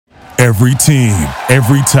Every team,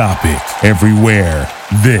 every topic, everywhere.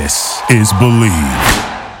 This is Believe.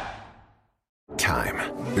 Time.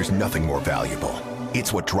 There's nothing more valuable.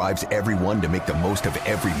 It's what drives everyone to make the most of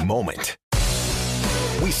every moment.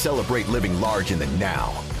 We celebrate living large in the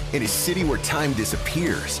now. In a city where time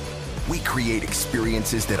disappears, we create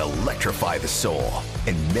experiences that electrify the soul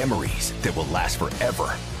and memories that will last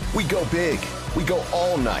forever. We go big. We go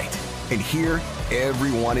all night. And here,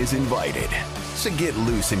 everyone is invited. So get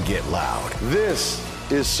loose and get loud. This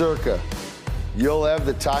is Circa. You'll have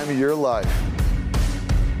the time of your life.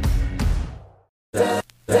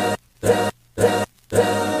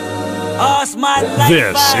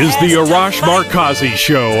 This is the Arash Markazi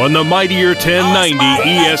Show on the Mightier 1090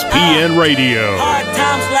 ESPN Radio.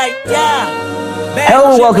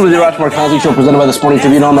 Hello, welcome to the Arash Markazi Show presented by the Sporting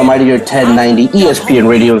Tribune on the Mightier 1090 ESPN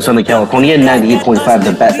Radio in Southern California, 98.5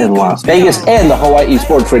 The Bet in Las Vegas, and the Hawaii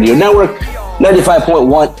Sports Radio Network,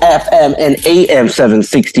 95.1 FM and AM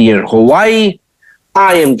 760 in Hawaii.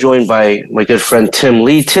 I am joined by my good friend Tim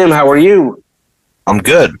Lee. Tim, how are you? I'm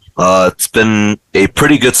good. It's been a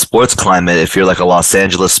pretty good sports climate if you're like a Los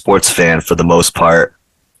Angeles sports fan for the most part.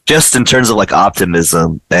 Just in terms of like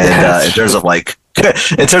optimism and in terms of like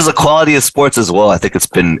in terms of quality of sports as well. I think it's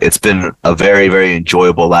been a very, very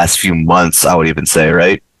enjoyable last few months, I would even say,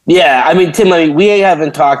 right? Yeah, I mean, Tim, we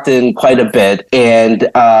haven't talked in quite a bit, and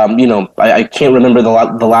I can't remember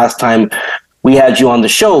the last time we had you on the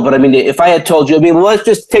show. But I mean, if I had told you, let's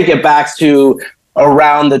just take it back to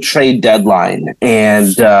around the trade deadline, and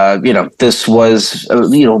this was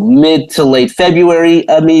mid to late February.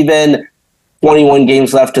 Even 21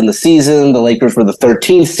 games left in the season. The Lakers were the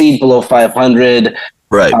 13th seed, below 500.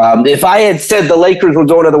 Right. If I had said the Lakers were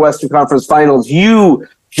going to the Western Conference Finals, you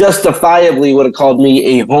justifiably would have called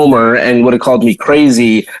me a homer and would have called me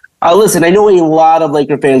crazy. Listen, I know a lot of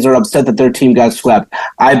Laker fans are upset that their team got swept.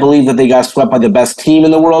 I believe that they got swept by the best team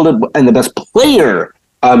in the world and the best player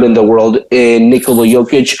in the world in Nikola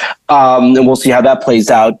Jokic. And we'll see how that plays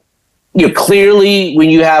out. Clearly, when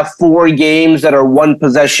you have 4 games that are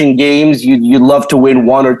one-possession games, you'd love to win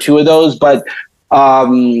 1 or 2 of those. But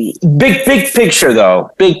big picture, though,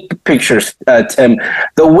 Tim,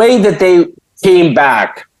 the way that they came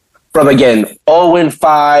back from, again,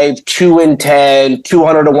 0-5, 2-10,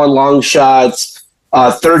 200-1 long shots,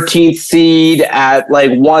 13th seed at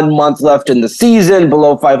like 1 month left in the season,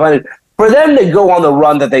 below 500. For them to go on the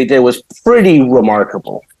run that they did was pretty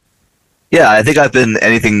remarkable. Yeah, I think I've been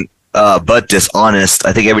anything but dishonest.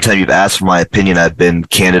 I think every time you've asked for my opinion, I've been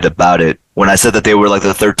candid about it. When I said that they were like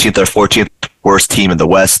the 13th or 14th worst team in the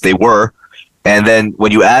West, they were. And then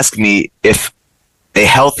when you ask me if a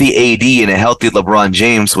healthy AD and a healthy LeBron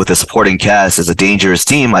James with a supporting cast is a dangerous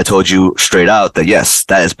team, I told you straight out that yes,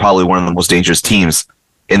 that is probably one of the most dangerous teams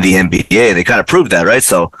in the NBA. They kind of proved that, right?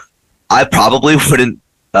 So I probably wouldn't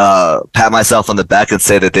pat myself on the back and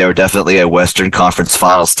say that they were definitely a Western Conference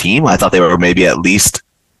Finals team. I thought they were maybe at least,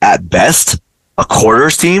 at best, a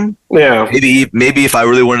quarters team. Yeah. Maybe if I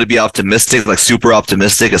really wanted to be optimistic, like super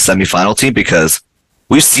optimistic, a semifinal team, because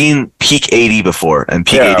we've seen peak AD before, and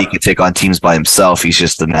peak AD can take on teams by himself. He's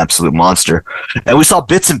just an absolute monster. And we saw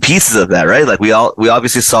bits and pieces of that, right? Like we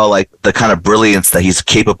obviously saw like the kind of brilliance that he's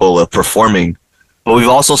capable of performing, but we've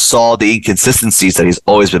also saw the inconsistencies that he's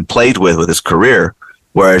always been plagued with his career,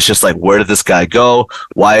 where it's just like, where did this guy go?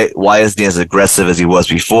 Why isn't he as aggressive as he was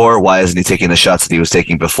before? Why isn't he taking the shots that he was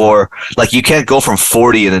taking before? Like, you can't go from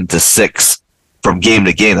 40 and into 6 from game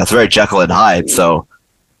to game. That's very Jekyll and Hyde. So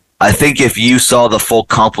I think if you saw the full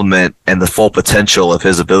complement and the full potential of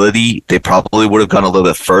his ability, they probably would have gone a little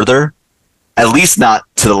bit further, at least not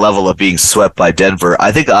to the level of being swept by Denver.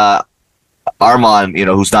 I think Armand,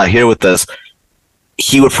 who's not here with us,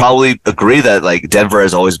 he would probably agree that like Denver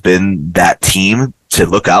has always been that team to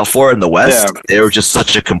look out for in the West. Yeah. They were just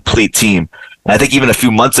such a complete team. And I think even a few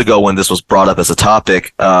months ago when this was brought up as a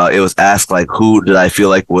topic, it was asked like, who did I feel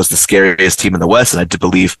like was the scariest team in the West? And I did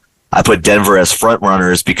believe I put Denver as front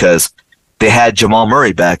runners because they had Jamal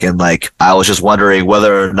Murray back. And like, I was just wondering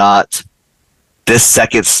whether or not this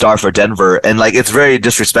second star for Denver, and like, it's very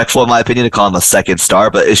disrespectful in my opinion to call him a second star,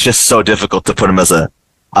 but it's just so difficult to put him as a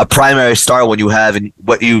primary star when you have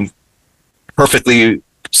what you perfectly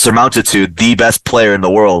surmounted to the best player in the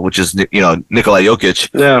world, which is Nikola Jokic.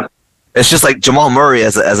 Yeah, it's just like Jamal Murray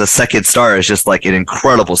as a second star is just like an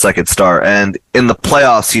incredible second star, and in the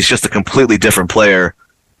playoffs he's just a completely different player.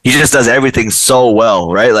 He just does everything so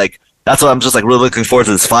well, right? Like that's what I'm just like really looking forward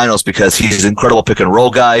to this finals, because he's an incredible pick and roll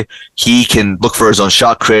guy. He can look for his own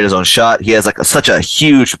shot, create his own shot. He has like such a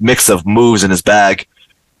huge mix of moves in his bag,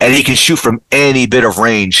 and he can shoot from any bit of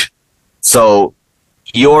range. So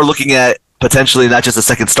you're looking at potentially not just a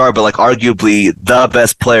second star, but like arguably the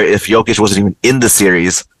best player if Jokic wasn't even in the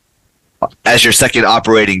series as your second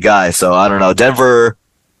operating guy. So I don't know. Denver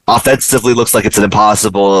offensively looks like it's an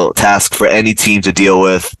impossible task for any team to deal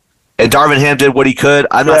with. And Darvin Ham did what he could.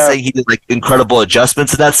 I'm not saying he did like incredible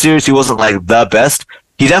adjustments in that series. He wasn't like the best.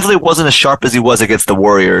 He definitely wasn't as sharp as he was against the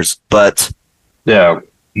Warriors, but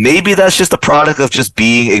maybe that's just a product of just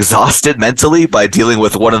being exhausted mentally by dealing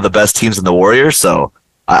with one of the best teams in the Warriors. So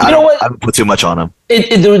I don't put too much on him.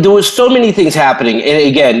 There was so many things happening. And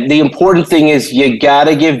again, the important thing is you got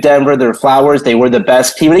to give Denver their flowers. They were the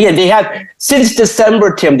best team. And again, they have, since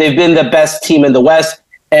December, Tim, they've been the best team in the West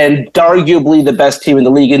and arguably the best team in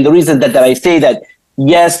the league. And the reason that I say that,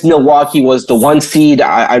 yes, Milwaukee was the 1 seed.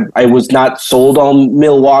 I was not sold on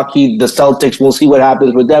Milwaukee. The Celtics, we'll see what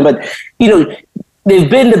happens with them. But, they've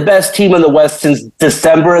been the best team in the West since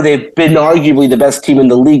December. They've been arguably the best team in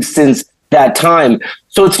the league since that time.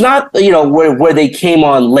 So it's not, where they came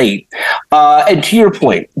on late. And to your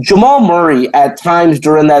point, Jamal Murray at times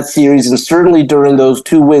during that series and certainly during those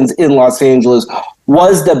 2 wins in Los Angeles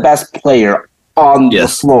was the best player on the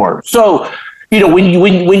floor. So,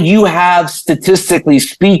 when you have, statistically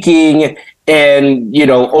speaking, and,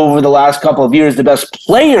 over the last couple of years, the best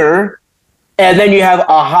player, and then you have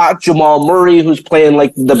a hot Jamal Murray who's playing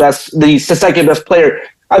like the second best player.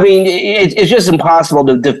 I mean, it's just impossible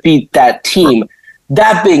to defeat that team.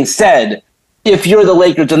 That being said, if you're the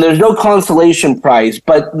Lakers, and there's no consolation prize,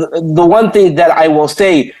 but the one thing that I will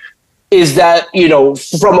say is that,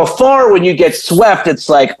 from afar, when you get swept, it's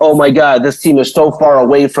like, oh my God, this team is so far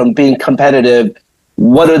away from being competitive.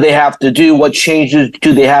 What do they have to do? What changes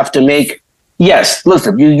do they have to make? Yes,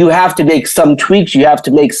 listen, you have to make some tweaks. You have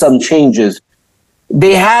to make some changes.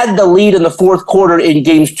 They had the lead in the fourth quarter in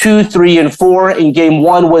games 2, 3, and 4. And game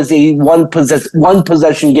 1 was a one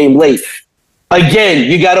possession game late. Again,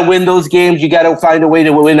 you got to win those games. You got to find a way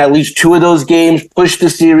to win at least 2 of those games, push the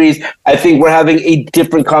series. I think we're having a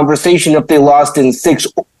different conversation if they lost in 6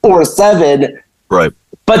 or 7. Right.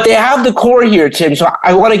 But they have the core here, Tim. So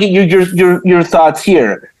I want to get your thoughts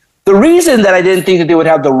here. The reason that I didn't think that they would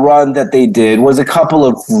have the run that they did was a couple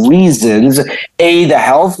of reasons. A, the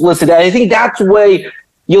health. Listen, I think that's the way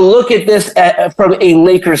you look at this from a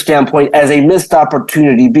Lakers standpoint as a missed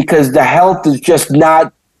opportunity because the health is just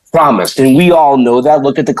not promised. And we all know that.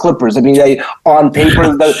 Look at the Clippers. I mean, on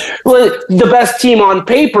paper, the best team on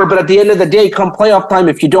paper, but at the end of the day, come playoff time,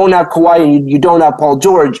 if you don't have Kawhi and you don't have Paul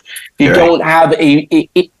George, you don't have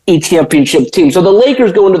a championship team. So the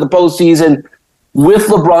Lakers go into the postseason with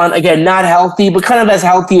LeBron, again, not healthy, but kind of as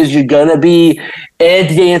healthy as you're going to be,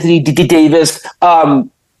 and Anthony Davis.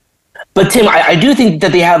 But, Tim, I do think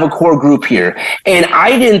that they have a core group here. And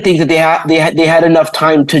I didn't think that they had enough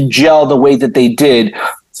time to gel the way that they did.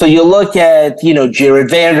 So you look at, Jared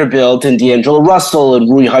Vanderbilt and D'Angelo Russell and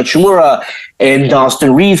Rui Hachimura and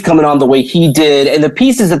Austin Reeves coming on the way he did, and the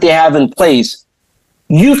pieces that they have in place.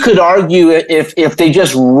 You could argue if they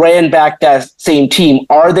just ran back that same team,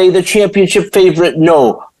 are they the championship favorite?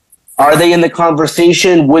 No. Are they in the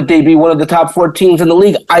conversation? Would they be one of the top 4 teams in the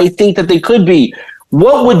league? I think that they could be.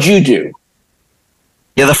 What would you do?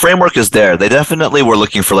 Yeah, the framework is there. They definitely were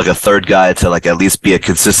looking for like a third guy to like at least be a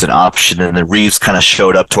consistent option, and then Reeves kind of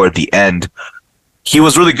showed up toward the end. He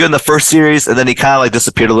was really good in the first series, and then he kind of like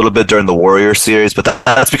disappeared a little bit during the Warriors series, but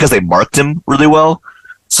that's because they marked him really well.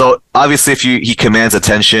 So obviously, if he commands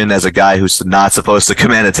attention as a guy who's not supposed to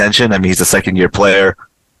command attention, I mean, he's a second-year player.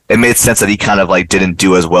 It made sense that he kind of like didn't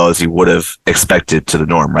do as well as he would have expected to the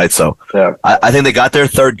norm, right? So I think they got their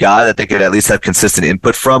third guy that they could at least have consistent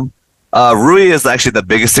input from. Rui is actually the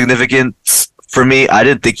biggest significance for me. I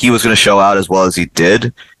didn't think he was going to show out as well as he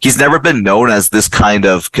did. He's never been known as this kind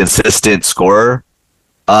of consistent scorer.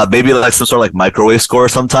 Maybe like some sort of like microwave scorer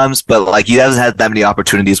sometimes, but like he hasn't had that many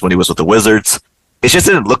opportunities when he was with the Wizards. It just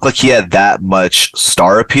didn't look like he had that much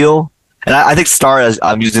star appeal. And I think star,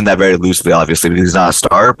 I'm using that very loosely, obviously, because he's not a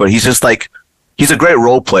star, but he's just like, he's a great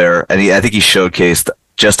role player. And I think he showcased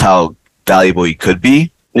just how valuable he could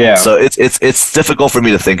be. Yeah. So it's difficult for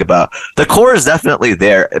me to think about. The core is definitely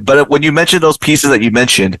there. But when you mention those pieces that you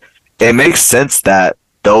mentioned, it makes sense that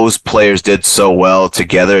those players did so well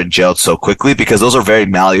together and gelled so quickly because those are very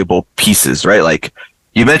malleable pieces, right? Like,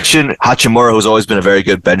 you mentioned Hachimura, who's always been a very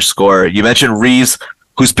good bench scorer. You mentioned Reeves,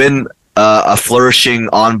 who's been a flourishing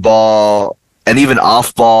on-ball and even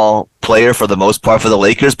off-ball player for the most part for the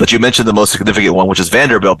Lakers. But you mentioned the most significant one, which is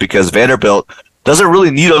Vanderbilt, because Vanderbilt doesn't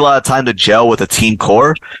really need a lot of time to gel with a team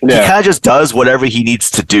core. Yeah. He kind of just does whatever he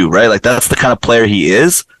needs to do, right? Like, that's the kind of player he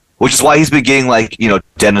is, which is why he's been getting, like,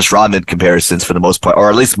 Dennis Rodman comparisons for the most part, or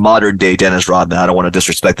at least modern-day Dennis Rodman. I don't want to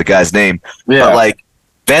disrespect the guy's name. Yeah. But, like,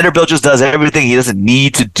 Vanderbilt just does everything. He doesn't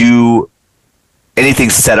need to do anything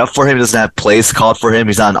set up for him. He doesn't have plays called for him.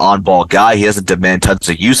 He's not an on-ball guy. He doesn't demand tons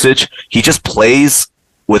of usage. He just plays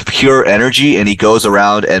with pure energy, and he goes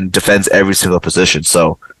around and defends every single position.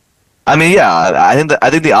 So, I mean, yeah, I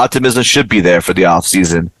think the optimism should be there for the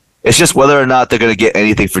offseason. It's just whether or not they're going to get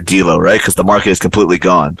anything for D'Lo, right? Because the market is completely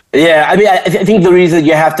gone. Yeah, I mean, I think the reason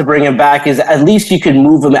you have to bring him back is at least you can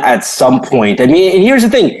move him at some point. I mean, and here's the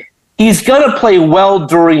thing. He's going to play well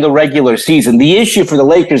during the regular season. The issue for the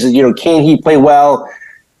Lakers is, can he play well?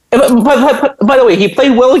 But by the way, he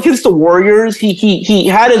played well against the Warriors. He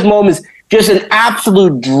had his moments, just an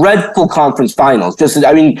absolute dreadful conference finals.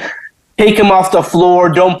 Take him off the floor,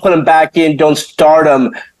 don't put him back in, don't start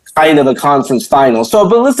him. Kind of a conference final. So,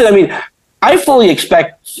 but listen, I mean, I fully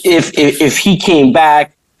expect if he came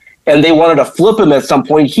back and they wanted to flip him at some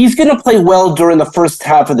point, he's going to play well during the first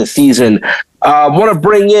half of the season. I want to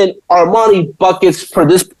bring in Armani Buckets for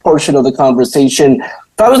this portion of the conversation.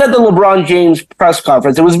 I was at the LeBron James press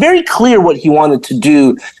conference. It was very clear what he wanted to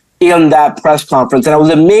do in that press conference, and I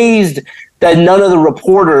was amazed that none of the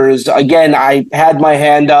reporters, again, I had my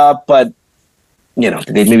hand up, but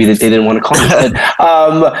maybe they didn't want to call me.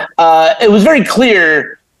 But, it was very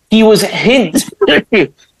clear he was hinting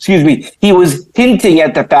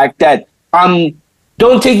at the fact that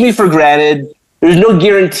don't take me for granted. There's no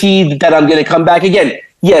guarantee that I'm going to come back again.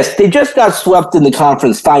 Yes, they just got swept in the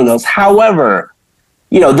conference finals. However,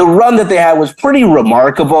 the run that they had was pretty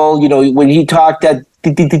remarkable. When he talked at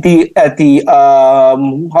the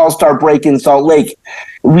All-Star break in Salt Lake,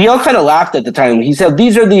 we all kind of laughed at the time. He said,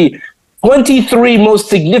 "These are the 23 most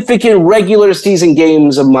significant regular season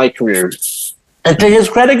games of my career." And to his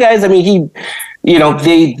credit, guys, I mean,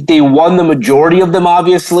 they won the majority of them,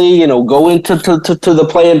 obviously, go into to the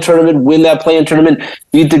play-in tournament, win that play-in tournament,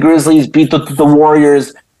 beat the Grizzlies, beat the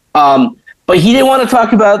Warriors. But he didn't want to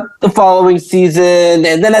talk about the following season.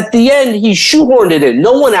 And then at the end, he shoehorned it in.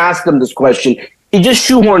 No one asked him this question. He just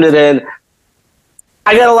shoehorned it in.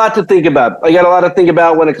 I got a lot to think about.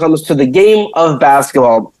 When it comes to the game of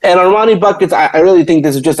basketball. And Armani Buckets, I really think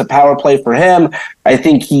this is just a power play for him. I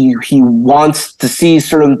think he wants to see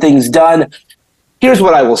certain things done. Here's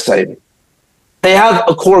what I will say. They have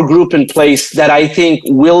a core group in place that I think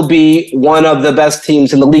will be one of the best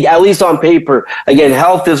teams in the league, at least on paper. Again,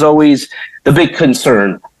 health is always the big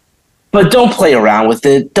concern. But don't play around with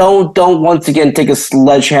it. Don't once again take a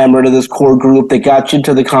sledgehammer to this core group that got you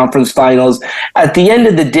to the conference finals. At the end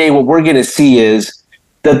of the day, what we're going to see is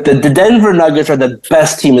that the Denver Nuggets are the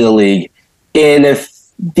best team in the league. And if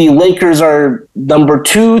the Lakers are number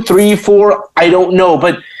 2, 3, 4, I don't know.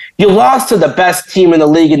 But you lost to the best team in the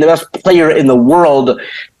league and the best player in the world.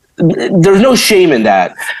 There's no shame in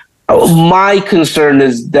that. My concern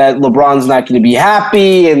is that LeBron's not going to be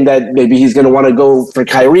happy and that maybe he's going to want to go for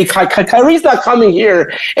Kyrie. Kyrie's not coming here,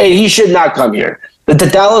 and he should not come here. The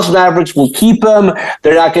Dallas Mavericks will keep him.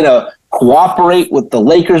 They're not going to cooperate with the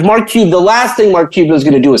Lakers. The last thing Mark Cuban is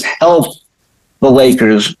going to do is help the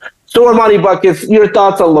Lakers. So, Armani Buckets, your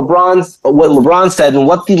thoughts on what LeBron said and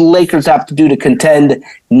what the Lakers have to do to contend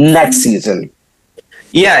next season?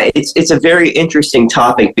 Yeah, it's a very interesting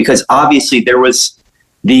topic because obviously there was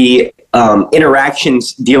the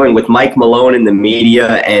interactions dealing with Mike Malone in the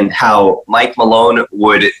media and how Mike Malone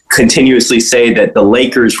would continuously say that the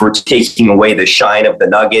Lakers were taking away the shine of the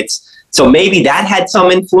Nuggets. So maybe that had some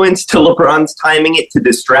influence to LeBron's timing it to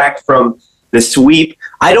distract from the sweep.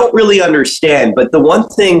 I don't really understand, but the one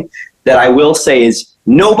thing that I will say is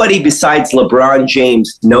nobody besides LeBron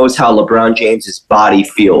James knows how LeBron James's body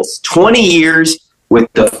feels. 20 years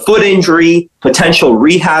with the foot injury, potential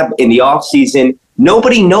rehab in the offseason.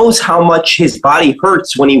 Nobody knows how much his body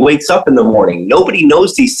hurts when he wakes up in the morning. Nobody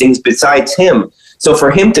knows these things besides him. So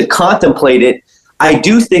for him to contemplate it, I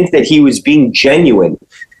do think that he was being genuine.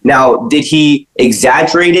 Now, did he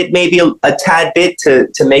exaggerate it maybe a tad bit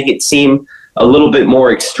to make it seem a little bit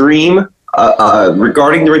more extreme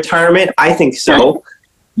regarding the retirement? I think so.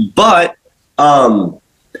 But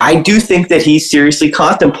I do think that he's seriously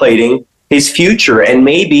contemplating his future. And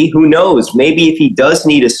maybe, who knows, maybe if he does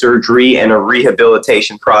need a surgery and a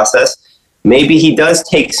rehabilitation process, maybe he does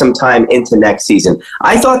take some time into next season.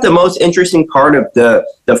 I thought the most interesting part of the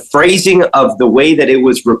phrasing of the way that it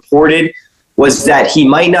was reported was that he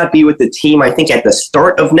might not be with the team, I think, at the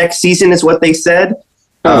start of next season is what they said.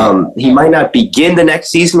 He might not begin the next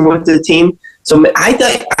season with the team. So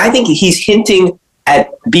I think he's hinting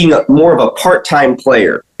at being more of a part-time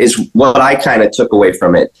player is what I kind of took away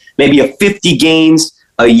from it. Maybe a 50 games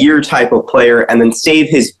a year type of player and then save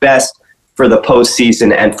his best for the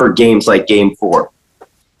postseason and for games like Game 4.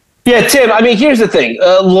 Yeah, Tim, I mean, here's the thing.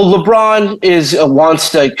 LeBron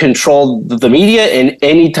wants to control the media, and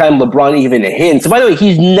anytime LeBron even hints, by the way,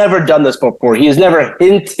 he's never done this before. He has never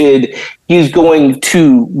hinted he's going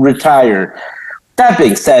to retire. That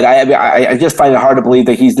being said, I just find it hard to believe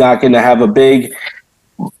that he's not going to have a big,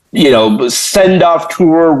 send-off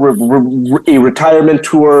tour, a retirement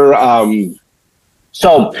tour.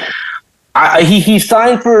 So he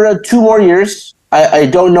signed for 2 more years. I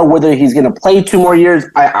don't know whether he's going to play 2 more years.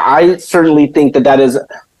 I certainly think that is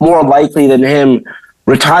more likely than him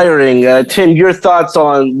retiring. Tim, your thoughts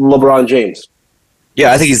on LeBron James?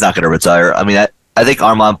 Yeah, I think he's not going to retire. I mean, I think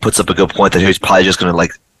Armand puts up a good point that he's probably just going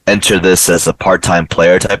to enter this as a part-time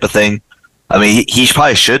player type of thing. I mean, he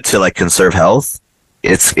probably should to conserve health.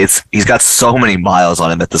 He's got so many miles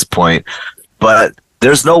on him at this point, but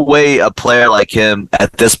there's no way a player like him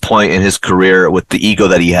at this point in his career with the ego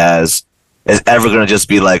that he has is ever going to just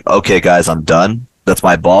be like, okay, guys, I'm done. That's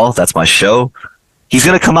my ball. That's my show. He's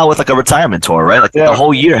going to come out with a retirement tour, right? The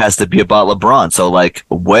whole year has to be about LeBron. So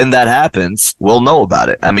when that happens, we'll know about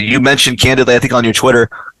it. I mean, you mentioned candidly, I think on your Twitter,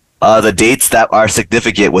 the dates that are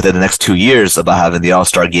significant within the next 2 years about having the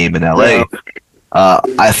All-Star game in LA. Yeah.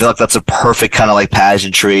 I feel like that's a perfect kind of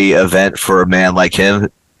pageantry event for a man like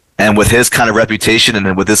him. And with his kind of reputation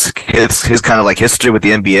and with his kind of history with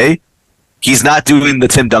the NBA, he's not doing the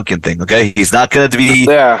Tim Duncan thing, okay? He's not going to be,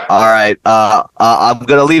 all right, I'm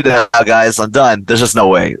going to leave now, guys. I'm done. There's just no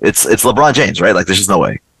way. It's LeBron James, right? There's just no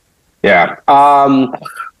way. Yeah.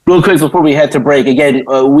 Real quick before we head to break, again,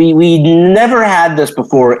 we never had this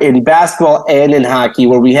before in basketball and in hockey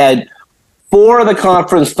where we had 4 of the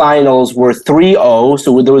conference finals were 3-0,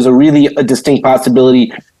 so there was a distinct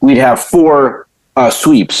possibility we'd have 4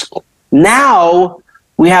 sweeps. Now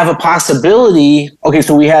we have a possibility. Okay,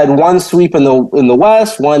 so we had 1 sweep in the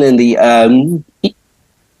West, 1 in the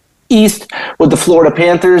East with the Florida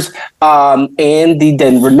Panthers and the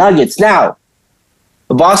Denver Nuggets. Now,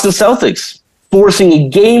 the Boston Celtics forcing a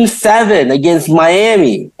Game 7 against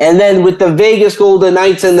Miami, and then with the Vegas Golden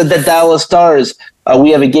Knights and the Dallas Stars,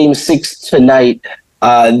 we have a Game 6 tonight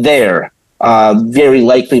there. Very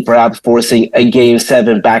likely, perhaps forcing a Game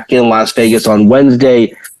 7 back in Las Vegas on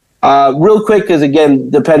Wednesday. Real quick, because again,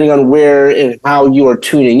 depending on where and how you are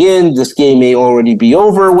tuning in, this game may already be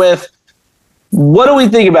over with. What do we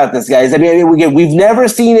think about this, guys? I mean, again, we've never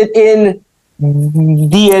seen it in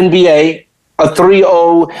the NBA, a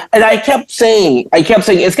 3-0, and I kept saying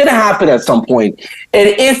it's going to happen at some point. And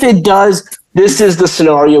if it does, this is the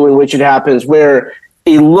scenario in which it happens, where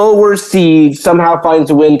a lower seed somehow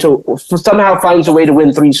finds a way to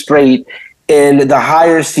win 3 straight, and the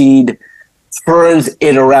higher seed turns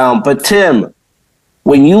it around. But Tim,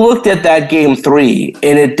 when you looked at that Game 3,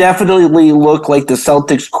 and it definitely looked like the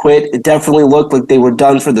Celtics quit. It definitely looked like they were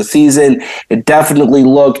done for the season. It definitely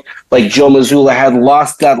looked like Joe Mazzulla had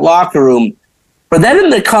lost that locker room. For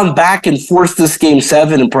them to come back and force this Game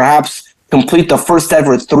 7 and perhaps complete the first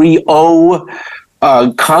ever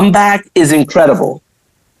 3-0 comeback is incredible.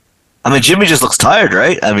 I mean, Jimmy just looks tired,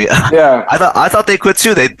 right? I mean, yeah. I thought they quit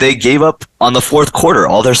too. They gave up on the 4th quarter.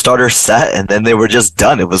 All their starters sat, and then they were just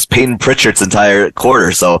done. It was Peyton Pritchard's entire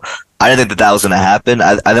quarter. So I didn't think that was going to happen.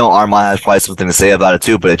 I know Armand has probably something to say about it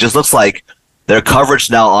too, but it just looks like their coverage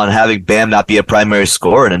now on having Bam not be a primary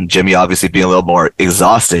scorer and Jimmy obviously being a little more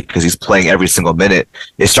exhausted because he's playing every single minute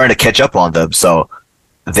is starting to catch up on them. So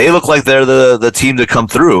they look like they're the team to come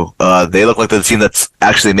through. They look like they're the team that's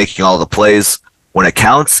actually making all the plays when it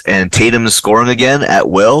counts, and Tatum is scoring again at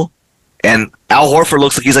will. And Al Horford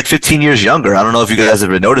looks like he's 15 years younger. I don't know if you guys have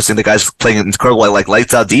been noticing. The guy's playing incredible,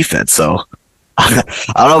 lights out defense. So I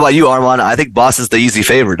don't know about you, Armand. I think Boston's the easy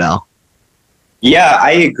favorite now. Yeah,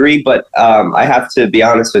 I agree, but I have to be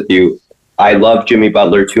honest with you. I love Jimmy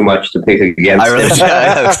Butler too much to pick against him.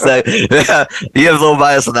 You have a little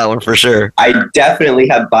bias on that one for sure. I definitely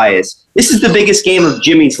have bias. This is the biggest game of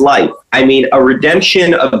Jimmy's life. I mean, a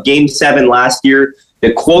redemption of Game 7 last year,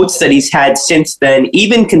 the quotes that he's had since then,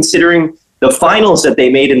 even considering the finals that they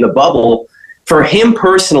made in the bubble, for him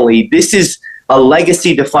personally, this is a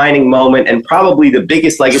legacy-defining moment and probably the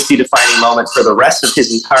biggest legacy-defining moment for the rest of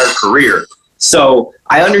his entire career. So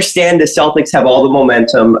I understand the Celtics have all the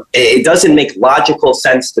momentum. It doesn't make logical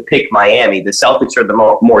sense to pick Miami. The Celtics are the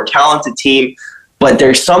more talented team, but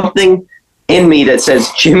there's something in me that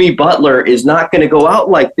says Jimmy Butler is not going to go out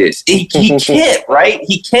like this. He can't, right?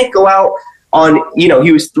 He can't go out on,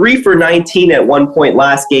 he was 3 for 19 at one point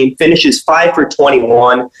last game, finishes 5 for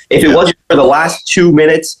 21. If it wasn't for the last 2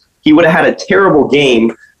 minutes, he would have had a terrible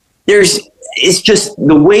game. It's just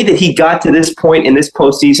the way that he got to this point in this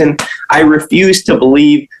postseason. I refuse to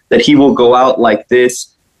believe that he will go out like this.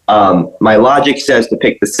 My logic says to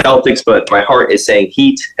pick the Celtics, but my heart is saying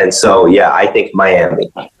Heat. And so, yeah, I think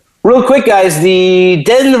Miami. Real quick, guys, the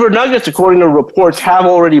Denver Nuggets, according to reports, have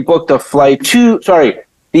already booked a flight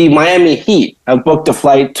the Miami Heat have booked a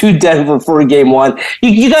flight to Denver for Game 1.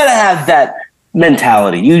 You got to have that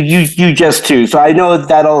mentality. You just do. So I know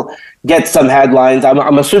that'll get some headlines.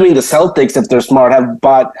 I'm assuming the Celtics, if they're smart, have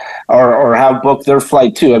bought or have booked their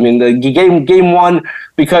flight too. I mean, the game 1,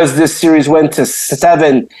 because this series went to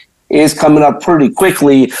 7, is coming up pretty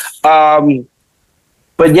quickly.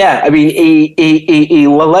 But yeah, I mean, a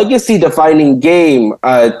legacy-defining game,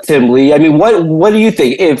 Tim Lee. I mean, what do you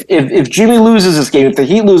think? If Jimmy loses this game, if the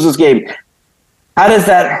Heat lose this game, how does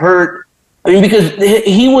that hurt? I mean, because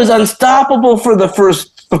he was unstoppable for the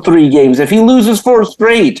first 3 games. If he loses 4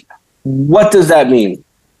 straight, what does that mean?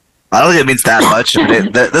 I don't think it means that much. I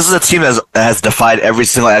mean, this is a team that has defied every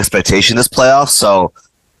single expectation this playoff, so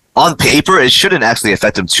on paper, it shouldn't actually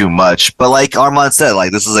affect him too much. But like Armand said,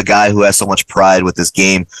 like this is a guy who has so much pride with this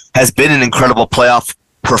game, has been an incredible playoff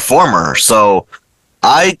performer. So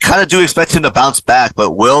I kind of do expect him to bounce back,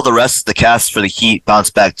 but will the rest of the cast for the Heat bounce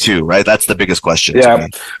back too, right? That's the biggest question. Yeah.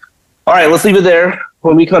 All right, let's leave it there.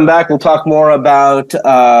 When we come back, we'll talk more about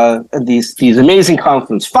these amazing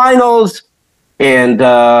conference finals and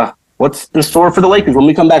what's in store for the Lakers when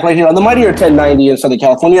we come back right here on the Mightier 1090 in Southern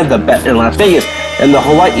California, the Bet in Las Vegas, and the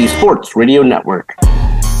Hawaii Sports Radio Network.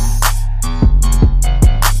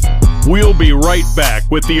 We'll be right back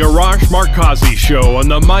with the Arash Markazi Show on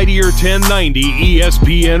the Mightier 1090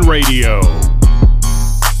 ESPN Radio.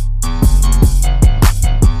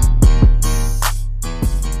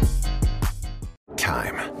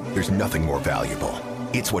 Time. There's nothing more valuable.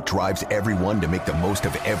 It's what drives everyone to make the most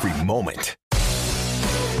of every moment.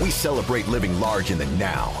 We celebrate living large in the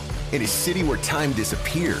now. In a city where time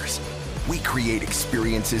disappears, we create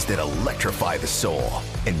experiences that electrify the soul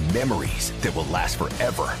and memories that will last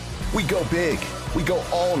forever. We go big, we go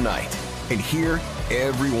all night, and here,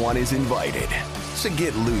 everyone is invited. So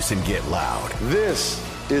get loose and get loud. This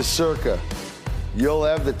is Circa. You'll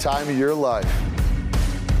have the time of your life.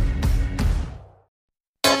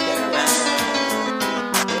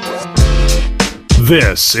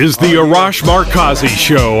 This is the Arash Markazi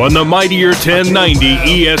Show on the Mightier 1090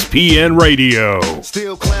 ESPN Radio.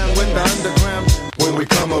 Still clown with the underground when we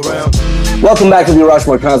come around. Welcome back to the Arash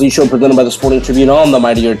Markazi Show, presented by the Sporting Tribune on the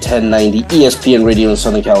Mightier 1090 ESPN Radio in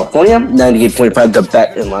Southern California, 98.5 The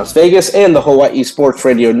Bet in Las Vegas, and the Hawaii Sports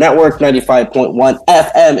Radio Network, 95.1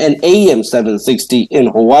 FM and AM 760 in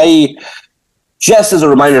Hawaii. Just as a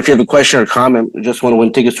reminder, if you have a question or comment, or just want to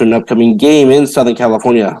win tickets to an upcoming game in Southern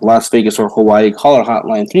California, Las Vegas, or Hawaii, call our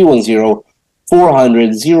hotline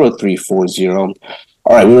 310-400-0340.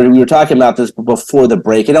 All right, we were talking about this before the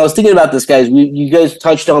break, and I was thinking about this, guys. You guys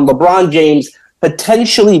touched on LeBron James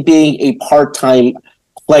potentially being a part-time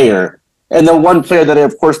player, and the one player that I,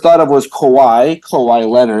 of course, thought of was Kawhi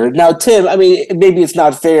Leonard. Now, Tim, I mean, maybe it's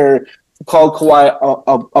not fair call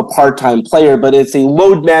Kawhi a part-time player, but it's a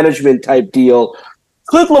load management type deal.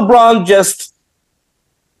 Could LeBron just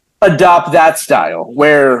adopt that style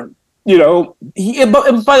where, you know,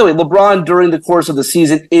 and by the way, LeBron during the course of the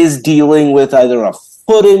season is dealing with either a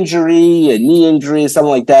foot injury, a knee injury,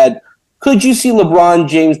 something like that. Could you see LeBron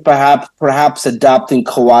James perhaps adopting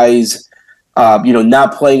Kawhi's,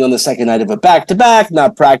 not playing on the second night of a back-to-back,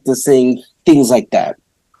 not practicing, things like that?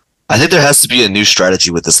 I think there has to be a new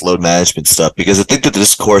strategy with this load management stuff because I think that the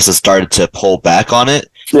discourse has started to pull back on it.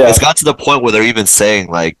 Yeah. It's got to the point where they're even saying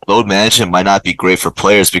like load management might not be great for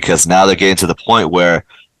players because now they're getting to the point where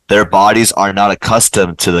their bodies are not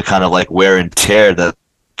accustomed to the kind of like wear and tear that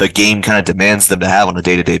the game kind of demands them to have on a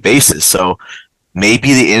day-to-day basis. So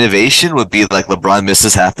maybe the innovation would be like LeBron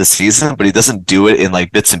misses half the season, but he doesn't do it in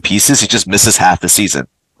like bits and pieces. He just misses half the season.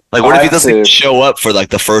 Like what if he doesn't show up for like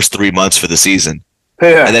the first 3 months for the season?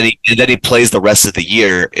 Yeah. And then he plays the rest of the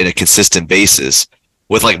year in a consistent basis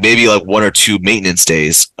with like maybe like 1 or 2 maintenance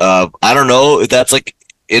days. I don't know if that's like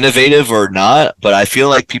innovative or not, but I feel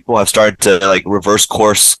like people have started to like reverse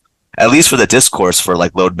course, at least for the discourse for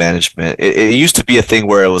like load management. It used to be a thing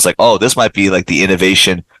where it was like, oh, this might be like the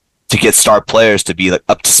innovation to get star players to be like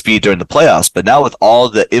up to speed during the playoffs. But now with all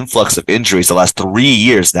the influx of injuries the last 3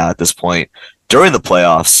 years now at this point during the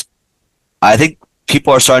playoffs, I think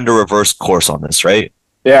people are starting to reverse course on this, right?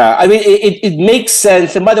 Yeah, I mean, it makes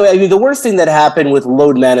sense. And by the way, I mean, the worst thing that happened with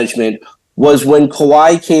load management was when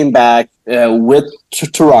Kawhi came back with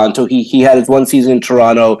Toronto. He had his one season in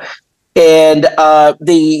Toronto, and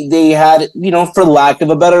they had, for lack of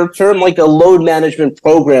a better term, like a load management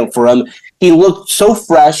program for him. He looked so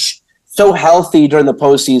fresh, so healthy during the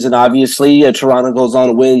postseason. Obviously, Toronto goes on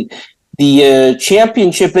to win the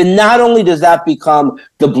championship. And not only does that become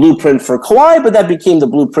the blueprint for Kawhi, but that became the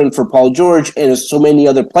blueprint for Paul George and so many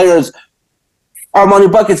other players.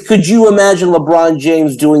 Armani Buckets, could you imagine LeBron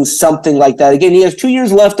James doing something like that? Again, he has 2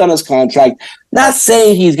 years left on his contract. Not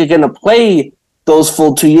saying he's going to play those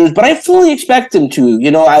full 2 years, but I fully expect him to.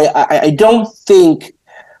 I don't think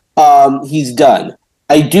he's done.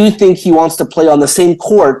 I do think he wants to play on the same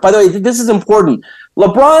court. By the way, this is important.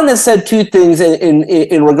 LeBron has said two things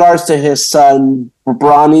in regards to his son,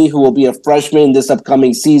 Bronny, who will be a freshman this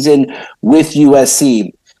upcoming season with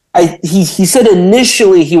USC. He said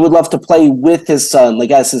initially he would love to play with his son,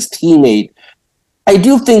 like as his teammate. I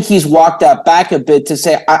do think he's walked that back a bit to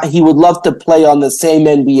say he would love to play on the same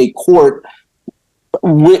NBA court,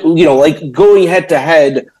 like going head to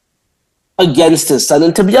head against his son.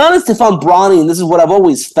 And to be honest, if I'm Bronny, and this is what I've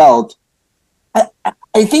always felt,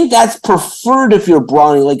 I think that's preferred if you're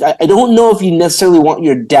Bronny. Like I don't know if you necessarily want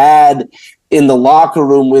your dad in the locker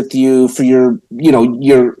room with you for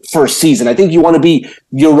your first season. I think you want to be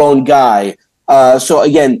your own guy. So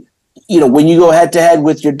again, when you go head to head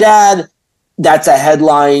with your dad, that's a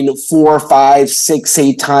headline 4, 5, 6,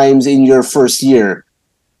 8 times in your first year.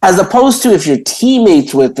 As opposed to if you're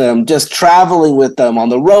teammates with them, just traveling with them, on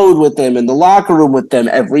the road with them, in the locker room with them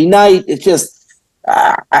every night. It's just,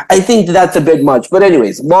 I think that's a bit much. But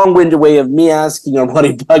anyways, long-winded way of me asking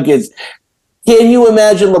Armani Buckets, can you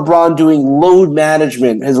imagine LeBron doing load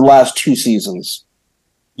management his last 2 seasons?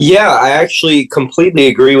 Yeah, I actually completely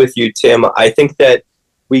agree with you, Tim. I think that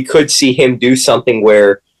we could see him do something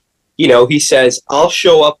where, he says, I'll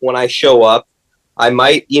show up when I show up. I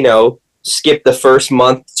might, skip the first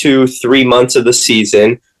month to 3 months of the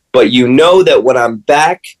season, but that when I'm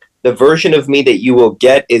back, the version of me that you will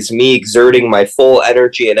get is me exerting my full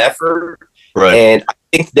energy and effort. Right. And I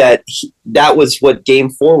think that that was what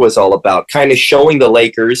Game 4 was all about, kind of showing the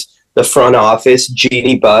Lakers, the front office,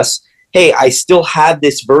 Genie Bus, hey, I still have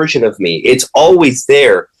this version of me. It's always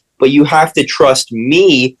there, but you have to trust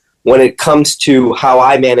me when it comes to how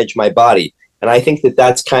I manage my body. And I think that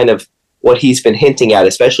that's kind of what he's been hinting at,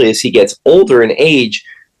 especially as he gets older in age.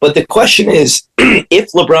 But the question is,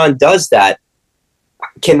 if LeBron does that,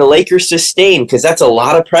 can the Lakers sustain? Because that's a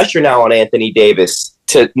lot of pressure now on Anthony Davis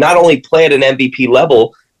to not only play at an MVP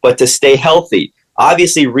level, but to stay healthy.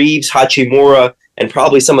 Obviously, Reeves, Hachimura, and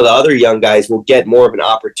probably some of the other young guys will get more of an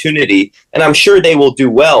opportunity, and I'm sure they will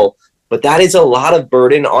do well, but that is a lot of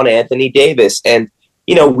burden on Anthony Davis. And,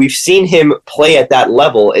 we've seen him play at that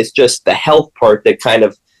level. It's just the health part that kind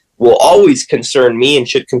of will always concern me and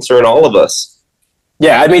should concern all of us.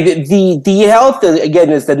 Yeah, I mean, the health, again,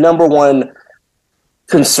 is the number one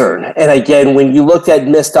concern. And again, when you looked at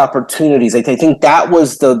missed opportunities, I think that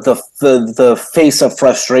was the face of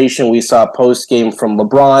frustration we saw post-game from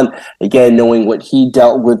LeBron. Again, knowing what he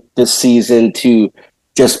dealt with this season to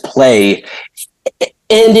just play.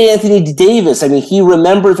 And Anthony Davis, I mean, he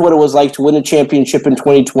remembers what it was like to win a championship in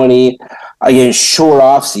 2020, again, short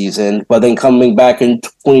off season, but then coming back in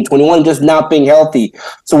 2021, just not being healthy.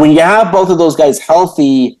 So when you have both of those guys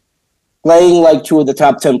healthy, playing like 2 of the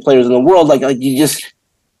top 10 players in the world, like you just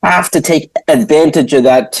have to take advantage of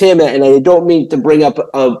that, Tim. And I don't mean to bring up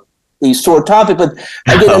a sore topic, but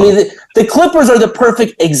again, I mean, the Clippers are the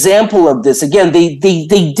perfect example of this. Again, they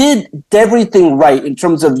did everything right in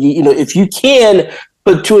terms of, if you can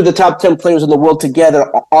put 2 of the top 10 players in the world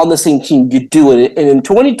together on the same team, you do it. And in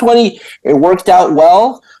 2020, it worked out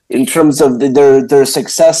well in terms of their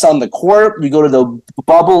success on the court. You go to the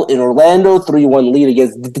bubble in Orlando, 3-1 lead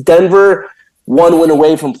against Denver, 1 win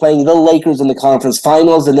away from playing the Lakers in the conference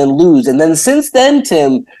finals and then lose. And then since then,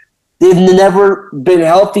 Tim, they've never been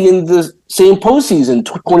healthy in the same postseason.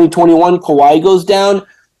 2021, Kawhi goes down.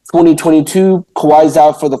 2022, Kawhi's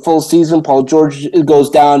out for the full season. Paul George goes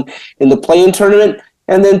down in the play-in tournament.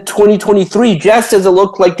 And then 2023, just as it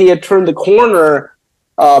looked like they had turned the corner,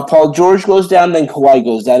 Paul George goes down, then Kawhi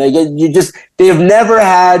goes down. Again, they've never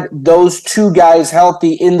had those 2 guys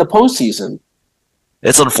healthy in the postseason.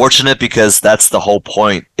 It's unfortunate because that's the whole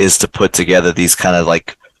point, is to put together these kind of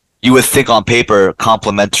like, you would think on paper,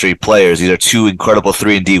 complementary players. These are 2 incredible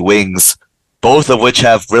 3-and-D wings, both of which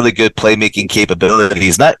have really good playmaking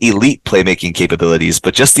capabilities, not elite playmaking capabilities,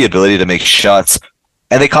 but just the ability to make shots.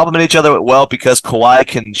 And they complement each other well because Kawhi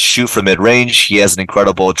can shoot from mid-range. He has an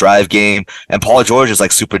incredible drive game. And Paul George is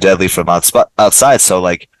like super deadly from outside. So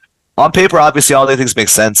like on paper, obviously all the things make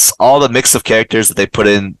sense. All the mix of characters that they put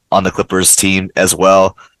in on the Clippers team as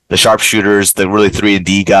well. The sharpshooters, the really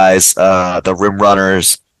 3-and-D guys, the rim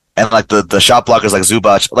runners, and like the shot blockers like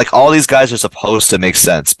Zubac. Like all these guys are supposed to make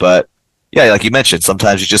sense. But yeah, like you mentioned,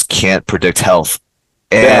 sometimes you just can't predict health.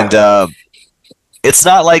 And it's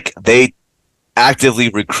not like they actively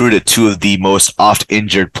recruited two of the most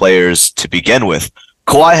oft-injured players to begin with.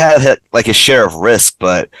 Kawhi had like a share of risk,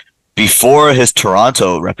 but before his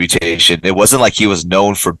Toronto reputation, it wasn't like he was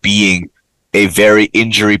known for being a very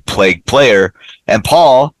injury-plagued player. And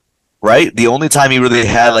Paul, right, the only time he really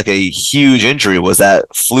had like a huge injury was that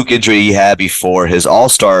fluke injury he had before his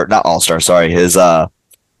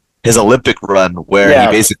his Olympic run where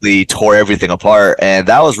he basically tore everything apart. And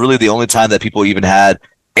that was really the only time that people even had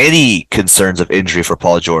any concerns of injury for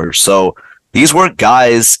Paul George. So these weren't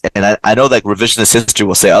guys, and I know that revisionist history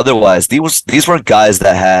will say otherwise, these weren't guys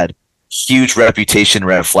that had huge reputation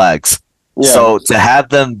red flags. Yeah. So to have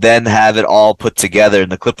them then have it all put together in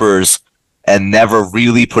the Clippers and never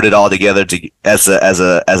really put it all together as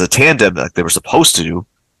a tandem like they were supposed to do,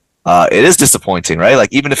 it is disappointing, right?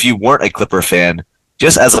 Like even if you weren't a Clipper fan,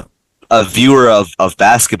 just as a viewer of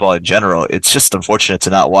basketball in general, it's just unfortunate to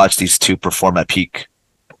not watch these two perform at peak.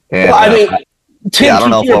 And, well, I mean, Tim, I don't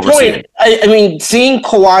know your point. I mean, seeing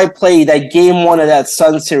Kawhi play that game one of that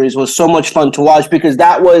Sun series was so much fun to watch because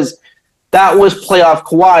that was playoff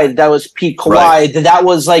Kawhi. That was peak Kawhi. Right. That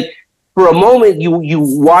was like for a moment you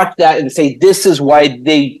watch that and say this is why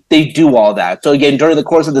they do all that. So again, during the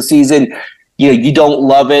course of the season, you don't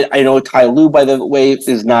love it. I know Ty Lue, by the way,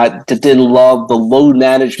 didn't love the load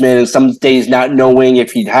management and some days not knowing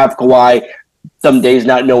if he'd have Kawhi, some days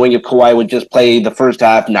not knowing if Kawhi would just play the first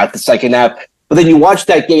half, not the second half. But then you watch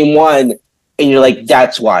that game one and you're like,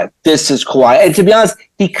 that's why. This is Kawhi. And to be honest,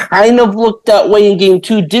 he kind of looked that way in game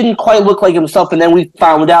two, didn't quite look like himself. And then we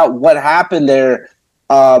found out what happened there.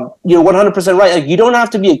 You're 100% right. Like, you don't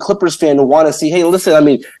have to be a Clippers fan to want to see, hey, listen, I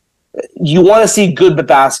mean, you want to see good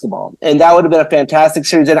basketball. And that would have been a fantastic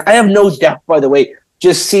series. And I have no doubt, by the way,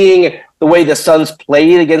 just seeing the way the Suns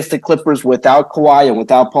played against the Clippers without Kawhi and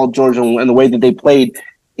without Paul George and the way that they played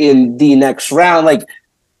in the next round, like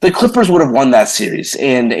the Clippers would have won that series.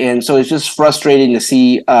 And so it's just frustrating to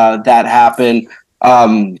see that happen.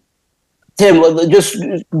 Tim, just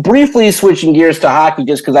briefly switching gears to hockey,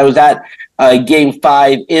 just because I was at Game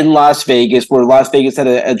 5 in Las Vegas, where Las Vegas had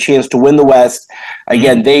a chance to win the West.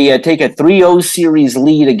 Again, they take a 3-0 series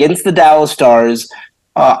lead against the Dallas Stars.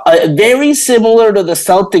 Very similar to the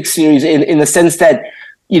Celtics series in the sense that,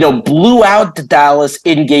 blew out the Dallas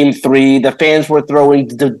in Game 3. The fans were throwing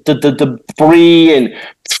debris and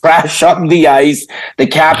trash on the ice. The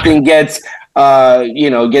captain gets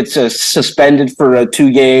suspended for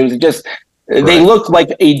 2 games. They look like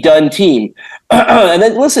a done team. And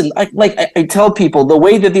then listen, I tell people, the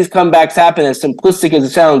way that these comebacks happen, as simplistic as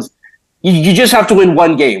it sounds, you just have to win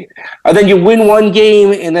one game. And then you win one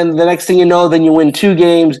game, and then the next thing you know, then you win 2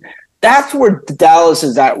 games. That's where Dallas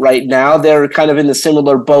is at right now. They're kind of in the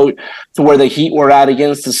similar boat to where the Heat were at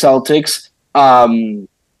against the Celtics,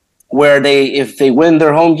 where if they win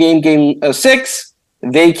their home game 6,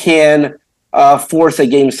 they can force a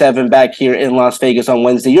Game 7 back here in Las Vegas on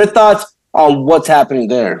Wednesday. Your thoughts on what's happening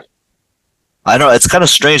there? I know it's kind of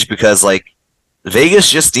strange because like Vegas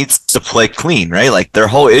just needs to play clean, right? Like their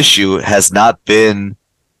whole issue has not been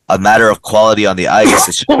a matter of quality on the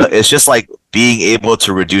ice. It's just like being able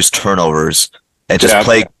to reduce turnovers and just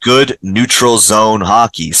play good neutral zone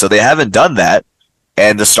hockey. So they haven't done that,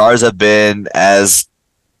 and the Stars have been as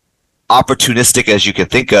opportunistic as you can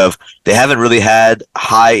think of. They haven't really had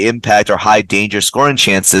high impact or high danger scoring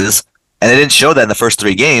chances, and they didn't show that in the first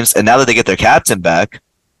 3 games. And now that they get their captain back,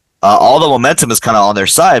 all the momentum is kind of on their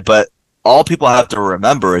side. But all people have to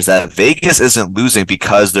remember is that Vegas isn't losing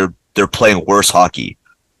because they're playing worse hockey.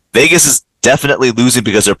 Vegas is definitely losing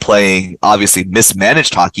because they're playing obviously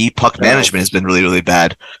mismanaged hockey. Puck management has been really, really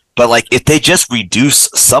bad. But like if they just reduce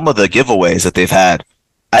some of the giveaways that they've had,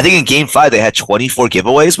 I think in Game 5 they had 24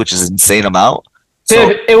 giveaways, which is an insane amount. So,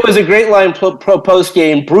 it was a great line post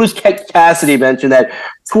game. Bruce Cassidy mentioned that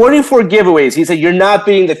 24 giveaways. He said, "You're not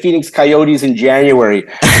beating the Phoenix Coyotes in January."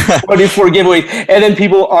 24 giveaways, and then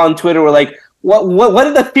people on Twitter were like, "What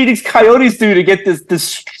did the Phoenix Coyotes do to get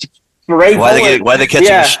this stray? Why they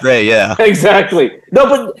catching a stray? Yeah, exactly." No,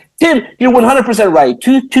 but Tim, you're 100% right.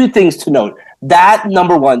 Two things to note. That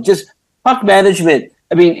number one, just puck management.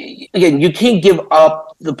 I mean, again, you can't give up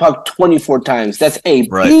the puck 24 times. That's A.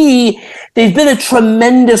 Right. B, they've been a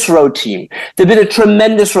tremendous road team. I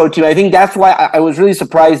think that's why I was really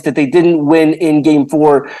surprised that they didn't win in Game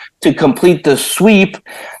 4 to complete the sweep.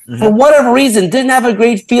 Mm-hmm. For whatever reason, didn't have a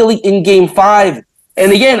great feeling in Game 5.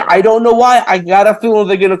 And again, I don't know why. I got a feeling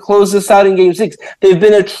they're going to close this out in Game 6. They've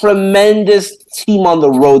been a tremendous team on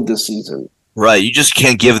the road this season. Right. You just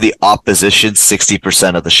can't give the opposition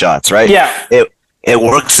 60% of the shots, right? Yeah. It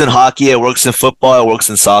works in hockey, it works in football, it works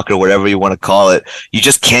in soccer, whatever you want to call it. You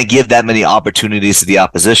just can't give that many opportunities to the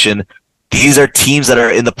opposition. These are teams that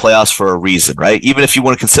are in the playoffs for a reason, right? Even if you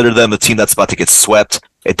want to consider them a team that's about to get swept,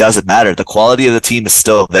 it doesn't matter. The quality of the team is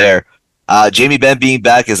still there. Jamie Benn being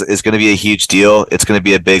back is going to be a huge deal. It's going to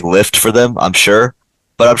be a big lift for them, I'm sure.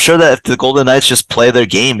 But I'm sure that if the Golden Knights just play their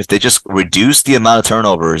game, if they just reduce the amount of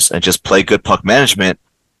turnovers and just play good puck management,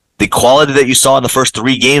 the quality that you saw in the first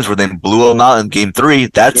 3 games where they blew them out in game 3,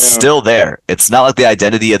 that's still there. It's not like the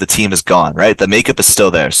identity of the team is gone, right? The makeup is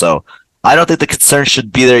still there. So I don't think the concern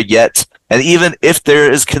should be there yet. And even if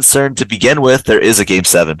there is concern to begin with, there is a game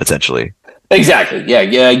 7 potentially. Exactly.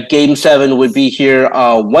 Yeah. Game 7 would be here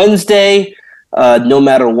Wednesday. No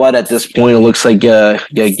matter what, at this point, it looks like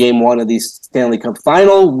game 1 of the Stanley Cup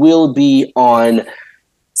Final will be on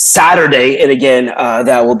Saturday, and again,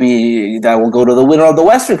 that will go to the winner of the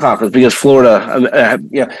Western Conference because Florida.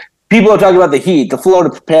 People are talking about the Heat. The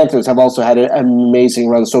Florida Panthers have also had an amazing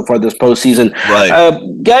run so far this postseason.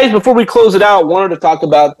 Right, guys. Before we close it out, wanted to talk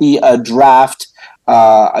about the draft.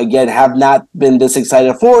 Again, have not been this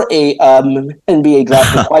excited for a NBA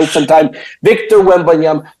draft for quite some time. Victor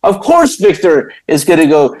Wembanyama, of course, Victor is going to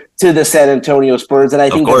go to the San Antonio Spurs, and I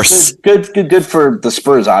think that's good for the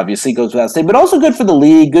Spurs. Obviously, goes without saying, but also good for the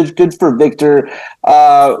league. Good for Victor.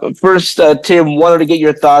 First, Tim, wanted to get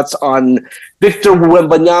your thoughts on Victor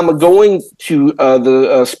Wembanyama going to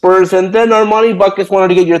the Spurs, and then Armani Buckets wanted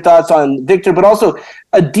to get your thoughts on Victor, but also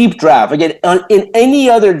a deep draft. Again, in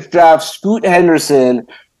any other draft, Scoot Henderson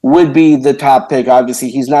would be the top pick.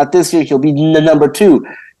 Obviously, he's not this year. He'll be the number 2.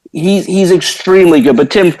 He's extremely good.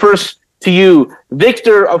 But Tim, first to you,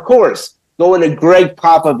 Victor, of course, going to Greg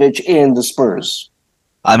Popovich and the Spurs.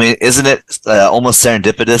 I mean, isn't it almost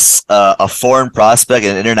serendipitous? A foreign prospect,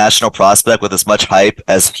 an international prospect with as much hype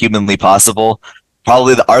as humanly possible,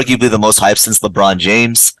 probably arguably the most hype since LeBron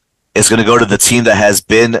James, is going to go to the team that has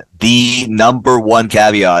been the number 1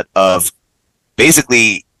 caveat of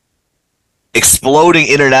basically exploding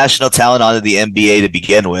international talent onto the NBA to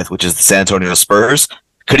begin with, which is the San Antonio Spurs.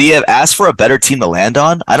 Could he have asked for a better team to land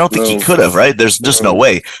on? I don't think he could have, right? There's just no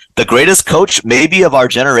way. The greatest coach, maybe of our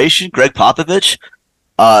generation, Greg Popovich,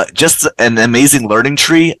 just an amazing learning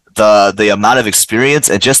tree, the amount of experience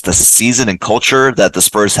and just the season and culture that the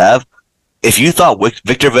Spurs have. If you thought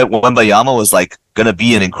Victor Wembanyama was like going to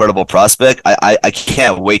be an incredible prospect, I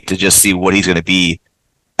can't wait to just see what he's going to be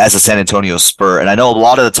as a San Antonio Spur. And I know a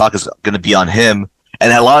lot of the talk is going to be on him,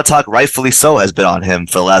 and a lot of talk, rightfully so, has been on him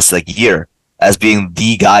for the last year as being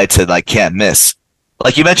the guy to can't miss.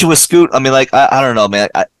 Like you mentioned with Scoot, I mean, I don't know, man.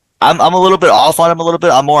 I'm a little bit off on him a little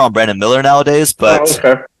bit. I'm more on Brandon Miller nowadays, but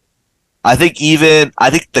I think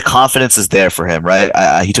the confidence is there for him,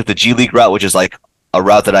 right? He took the G League route, which is like a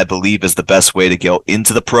route that I believe is the best way to go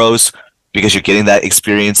into the pros because you're getting that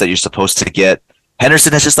experience that you're supposed to get.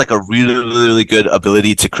 Henderson has just a really, really good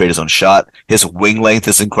ability to create his own shot. His wing length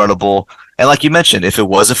is incredible. And like you mentioned, if it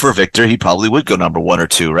wasn't for Victor, he probably would go number 1 or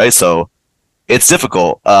 2, right? So it's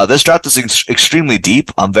difficult. This draft is extremely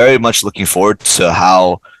deep. I'm very much looking forward to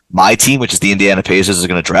how my team, which is the Indiana Pacers, is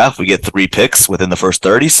going to draft. We get 3 picks within the first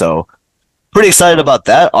 30, so pretty excited about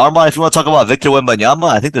that. Armand, if you want to talk about Victor Wembanyama,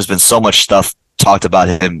 I think there's been so much stuff talked about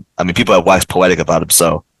him. I mean, people have waxed poetic about him,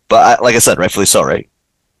 so. But like I said, rightfully so, right?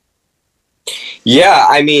 Yeah,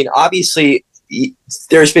 I mean, obviously,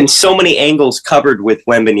 there's been so many angles covered with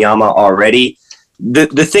Wembanyama already. The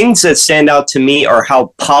things that stand out to me are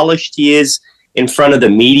how polished he is in front of the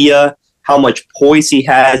media, how much poise he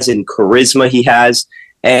has and charisma he has.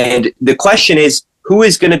 And the question is, who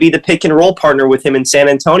is going to be the pick and roll partner with him in San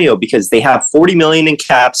Antonio? Because they have $40 million in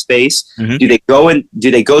cap space. Mm-hmm. Do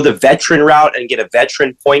they go the veteran route and get a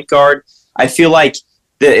veteran point guard? I feel like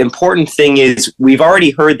the important thing is we've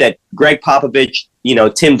already heard that Greg Popovich,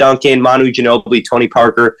 Tim Duncan, Manu Ginobili, Tony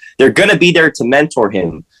Parker, they're going to be there to mentor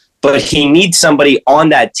him. But he needs somebody on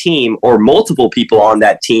that team or multiple people on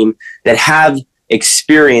that team that have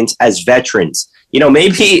experience as veterans.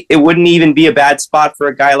 Maybe it wouldn't even be a bad spot for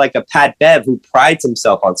a guy like a Pat Bev who prides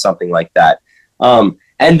himself on something like that. And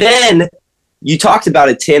then you talked about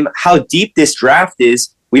it, Tim, how deep this draft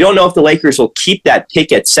is. We don't know if the Lakers will keep that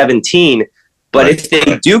pick at 17, but if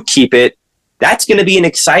they do keep it, that's going to be an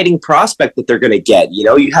exciting prospect that they're going to get.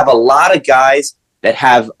 You have a lot of guys that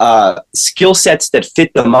have skill sets that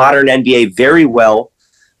fit the modern NBA very well,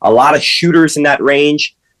 a lot of shooters in that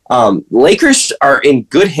range. Lakers are in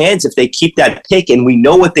good hands if they keep that pick, and we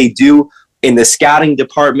know what they do in the scouting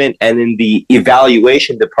department and in the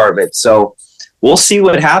evaluation department. So we'll see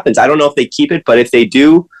what happens. I don't know if they keep it, but if they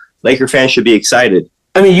do, Laker fans should be excited.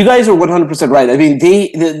 I mean, you guys are 100% right. I mean,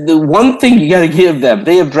 the one thing you got to give them,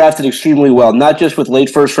 they have drafted extremely well, not just with late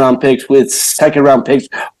first-round picks, with second-round picks,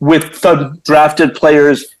 with the drafted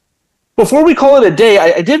players. Before we call it a day,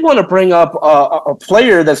 I did want to bring up a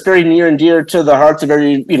player that's very near and dear to the hearts of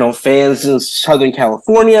every fans in Southern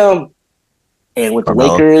California and with the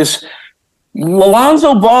Lakers,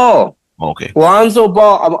 Lonzo Ball. Okay. Lonzo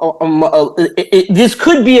Ball. This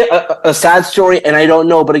could be a sad story, and I don't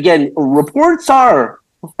know. But again, reports are,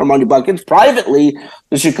 Armando Buckets, privately,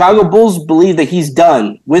 the Chicago Bulls believe that he's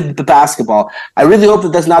done with the basketball. I really hope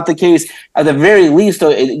that that's not the case. At the very least,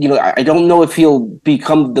 I don't know if he'll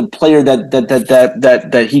become the player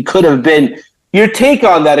that he could have been. Your take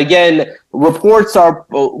on that? Again, reports are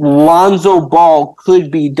Lonzo Ball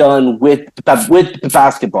could be done with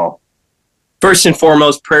basketball. First and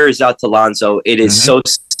foremost, prayers out to Lonzo. It is so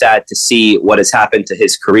sad to see what has happened to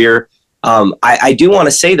his career. I do want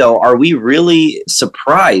to say, though, are we really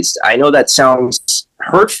surprised? I know that sounds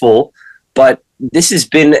hurtful, but this has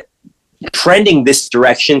been trending this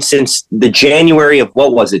direction since the January of,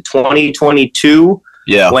 2022?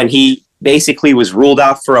 Yeah. When he basically was ruled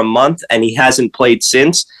out for a month and he hasn't played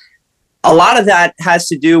since. A lot of that has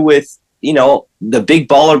to do with, the big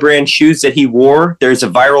baller brand shoes that he wore. There's a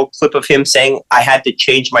viral clip of him saying, I had to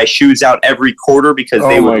change my shoes out every quarter because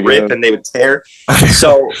they would rip and they would tear.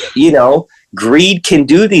 So, greed can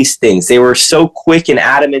do these things. They were so quick and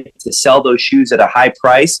adamant to sell those shoes at a high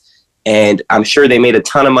price, and I'm sure they made a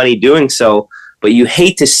ton of money doing so. But you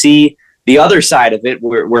hate to see the other side of it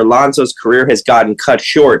where Lonzo's career has gotten cut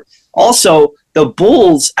short. Also, the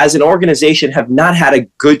Bulls as an organization have not had a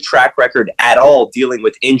good track record at all dealing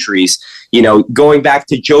with injuries. Going back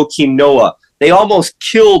to Joakim Noah, they almost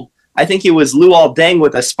killed, I think it was Luol Deng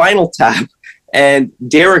with a spinal tap, and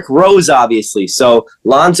Derrick Rose, obviously. So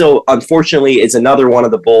Lonzo, unfortunately, is another one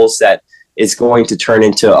of the Bulls that is going to turn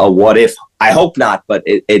into a what if. I hope not, but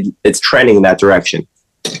it's trending in that direction.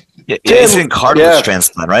 Yeah, he's in cartilage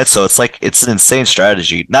transplant, right? So it's an insane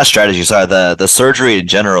strategy. Not strategy, sorry. The surgery in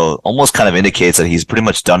general almost kind of indicates that he's pretty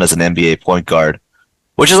much done as an NBA point guard,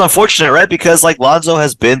 which is unfortunate, right? Because Lonzo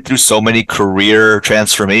has been through so many career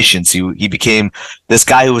transformations. He became this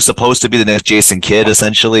guy who was supposed to be the next Jason Kidd,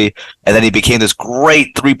 essentially, and then he became this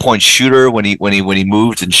great 3-point shooter when he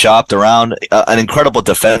moved and shopped around. An incredible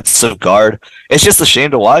defensive guard. It's just a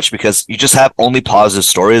shame to watch because you just have only positive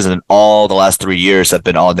stories, and all the last 3 years have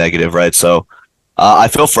been all negative, right? So I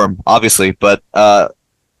feel for him, obviously, but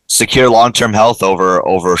secure long-term health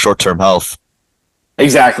over short-term health.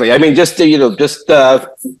 Exactly. I mean, just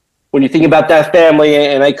when you think about that family,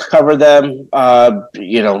 and I cover them,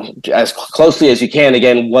 as closely as you can.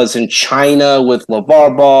 Again, was in China with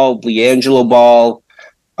LeVar Ball, LiAngelo Ball.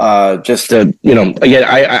 Again,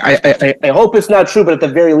 I hope it's not true, but at the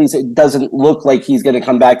very least, it doesn't look like he's going to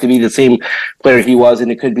come back to be the same player he was, and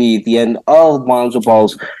it could be the end of Lonzo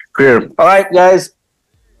Ball's career. All right, guys.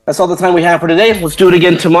 That's all the time we have for today. Let's do it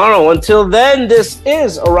again tomorrow. Until then, this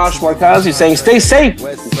is Arash Markazi saying stay safe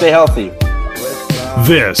and stay healthy.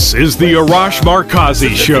 This is the Arash Markazi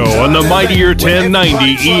Show on the Mightier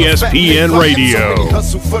 1090 ESPN Radio.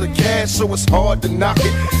 Hustle for the cash, so it's hard to knock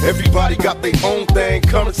it. Everybody got their own thing,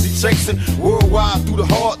 currency chasing. Worldwide through the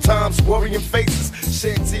hard times, worrying faces.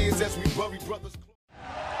 Shed tears as we bury brothers.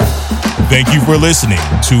 Thank you for listening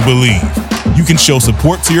to Believe. You can show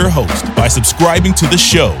support to your host by subscribing to the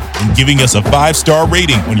show and giving us a 5-star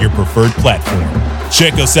rating on your preferred platform.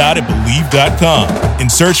 Check us out at Believe.com and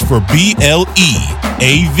search for BLEAV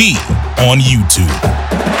on YouTube.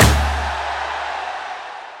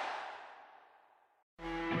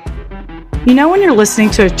 When you're listening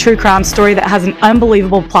to a true crime story that has an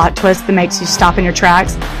unbelievable plot twist that makes you stop in your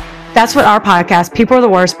tracks? That's what our podcast, People Are the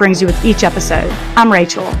Worst, brings you with each episode. I'm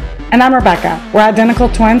Rachel. And I'm Rebecca. We're identical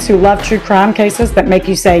twins who love true crime cases that make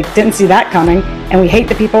you say, didn't see that coming, and we hate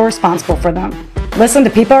the people responsible for them. Listen to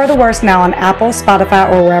People Are the Worst now on Apple, Spotify,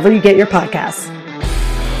 or wherever you get your podcasts.